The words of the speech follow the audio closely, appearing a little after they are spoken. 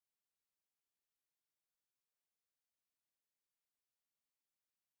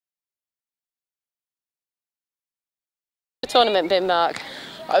tournament been, Mark?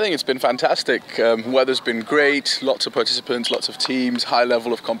 I think it's been fantastic. Weather's been great, lots of participants, lots of teams, high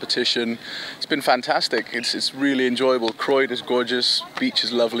level of competition. It's been fantastic. It's really enjoyable. Croyde is gorgeous, beach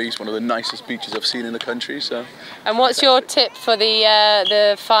is lovely. It's one of the nicest beaches I've seen in the country. So. And what's your tip for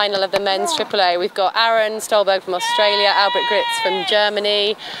the final of the men's AAA? We've got Aaron Stolberg from Australia, Albrecht Gliz from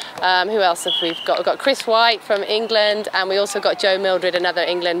Germany. Who else have we got? We've got Chris White from England, and we also got Joe Mildred, another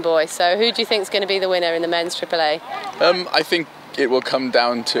England boy. So who do you think is going to be the winner in the men's AAA? I think it will come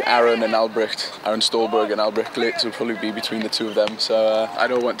down to Aaron Stolberg and Albrecht Gliz will probably be between the two of them. So I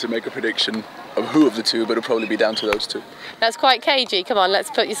don't want to make a prediction of who of the two, but it'll probably be down to those two. That's quite cagey. Come on,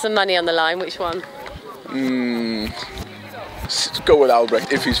 let's put you some money on the line. Which one? Go with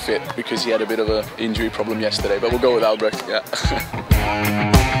Albrecht if he's fit, because he had a bit of an injury problem yesterday, but we'll go with Albrecht, yeah.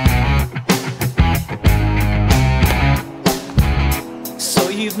 So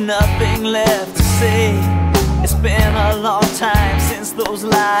you've nothing left to say. It's been a long time since those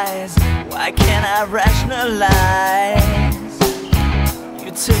lies. Why can't I rationalize? You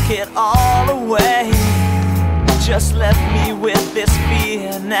took it all away, just left me with this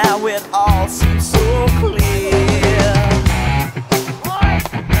fear. Now it all seems so clear.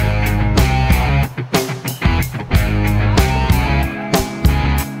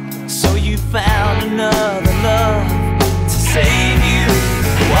 So you found another love to save you.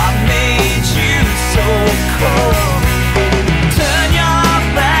 What made you so cold? Turn your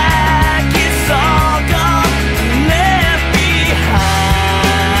back, it's all gone, left behind.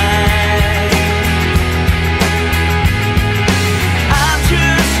 I'm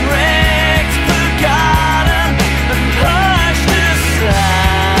just wrecked, forgotten, and pushed aside.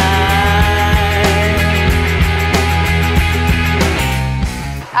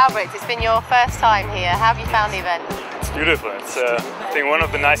 Albrecht, it's been your first time here. How have you found the event? It's beautiful. It's I think one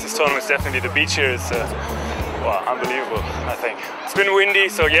of the nicest tournaments. Definitely the beach here is well, unbelievable. I think it's been windy,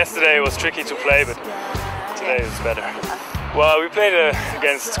 so yesterday it was tricky to play, but today is better. Well, we played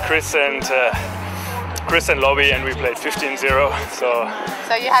against Chris and Lobby, and we played 15-0. So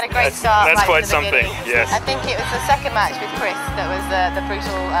you had a great start. That's quite something. Yes. I think it was the second match with Chris that was the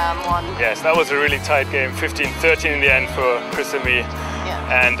brutal one. Yes, that was a really tight game. 15-13 in the end for Chris and me.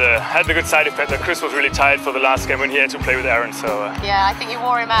 And had the good side effect that Chris was really tired for the last game when he had to play with Aaron. So yeah, I think you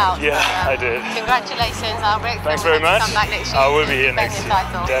wore him out. Yeah, I did. Congratulations, Albrecht. Thanks very much. Come back next year. I will be here next year.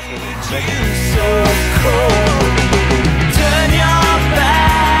 Definitely. Turn your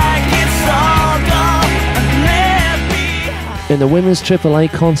back, it's all gone, left behind. In the women's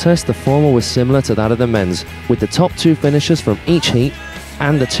AAA contest, the format was similar to that of the men's, with the top two finishers from each heat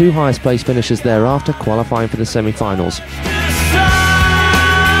and the two highest placed finishers thereafter qualifying for the semi-finals.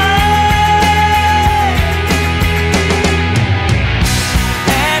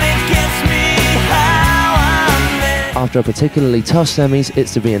 After a particularly tough semis,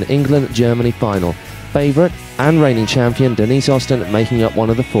 it's to be an England-Germany final. Favourite and reigning champion Denise Austin making up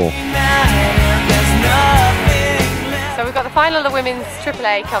one of the four. So we've got the final of the women's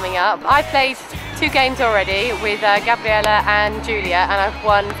AAA coming up. I've played 2 games already with Gabriella and Julia, and I've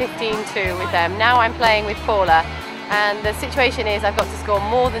won 15-2 with them. Now I'm playing with Paula, and the situation is I've got to score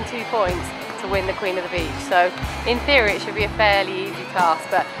more than 2 points to win the Queen of the Beach. So in theory it should be a fairly easy task,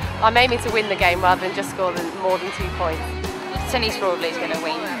 but I'm aiming to win the game rather than just score more than 2 points. Denise broadly is going to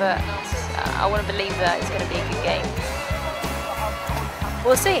win, but I want to believe that it's going to be a good game.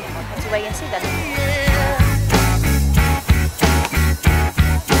 We'll see. Have to wait and see then.